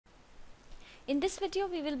In this video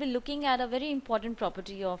we will be looking at a very important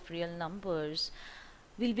property of real numbers.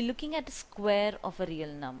 We'll be looking at the square of a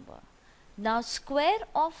real number. Now square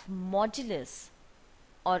of modulus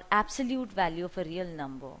or absolute value of a real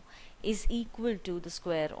number is equal to the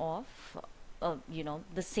square of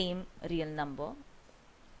the same real number,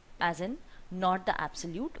 as in not the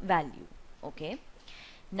absolute value. Okay,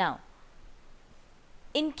 now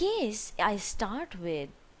in case I start with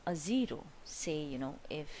a 0, say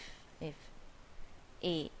if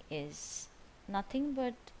a is nothing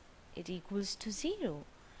but it equals to 0,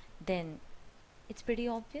 then it's pretty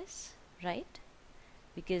obvious, right?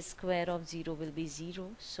 Because square of 0 will be 0,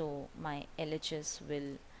 so my LHS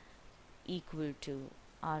will equal to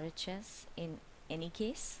RHS in any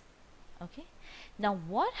case. Okay, now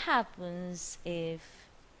what happens if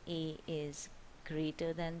a is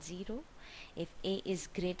greater than 0? If a is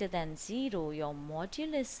greater than 0, your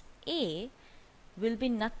modulus a will be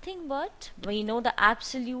nothing but, we know the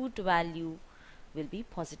absolute value will be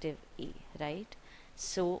positive a, right?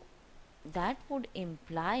 So that would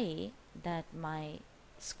imply that my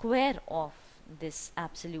square of this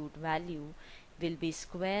absolute value will be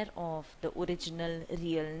square of the original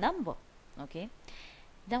real number. Okay,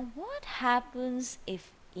 now what happens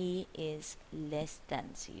if a is less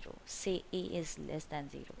than 0? Say a is less than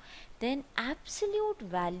 0, then absolute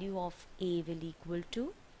value of a will equal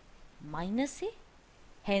to minus a,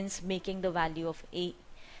 hence making the value of a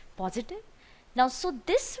positive. Now so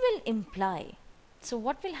this will imply, so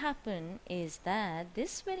what will happen is that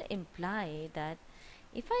this will imply that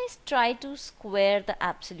if I try to square the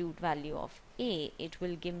absolute value of a, it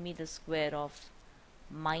will give me the square of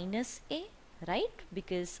minus a, right?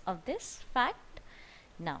 Because of this fact.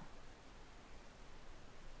 Now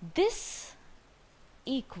this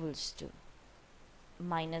equals to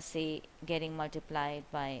minus a getting multiplied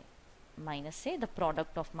by minus a, the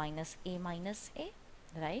product of minus a,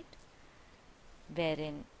 right?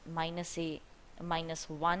 Wherein minus a minus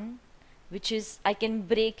 1, which is, I can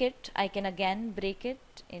break it, I can again break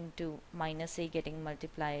it into minus a getting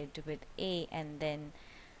multiplied with a, and then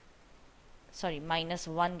minus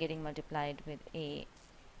 1 getting multiplied with a,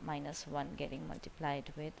 minus 1 getting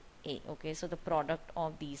multiplied with a. Okay, so the product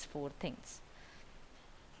of these four things.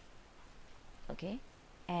 Okay,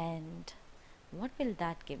 and what will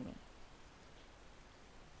that give me?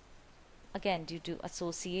 Again, due to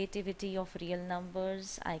associativity of real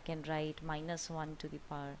numbers, I can write minus 1 to the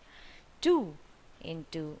power 2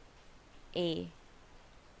 into a.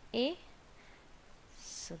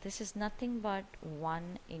 So this is nothing but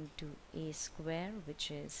 1 into a square,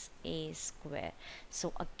 which is a square.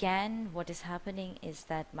 So again, what is happening is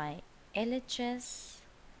that my LHS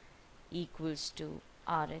equals to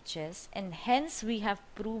RHS, and hence we have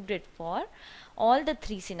proved it for all the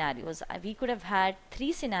three scenarios. We could have had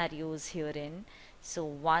three scenarios herein. So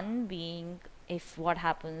one being, if what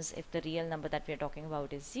happens if the real number that we are talking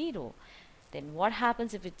about is 0, then what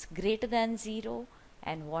happens if it's greater than 0,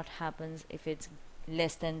 and what happens if it's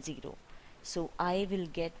less than 0. So I will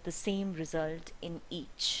get the same result in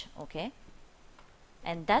each. Okay,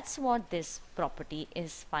 and that's what this property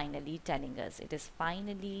is finally telling us. It is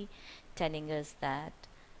finally telling us that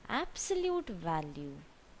absolute value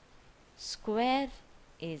square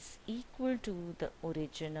is equal to the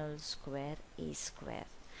original square a square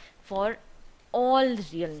for all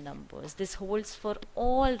real numbers. This holds for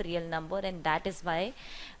all real number, and that is why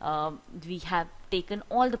we have taken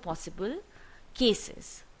all the possible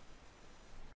cases.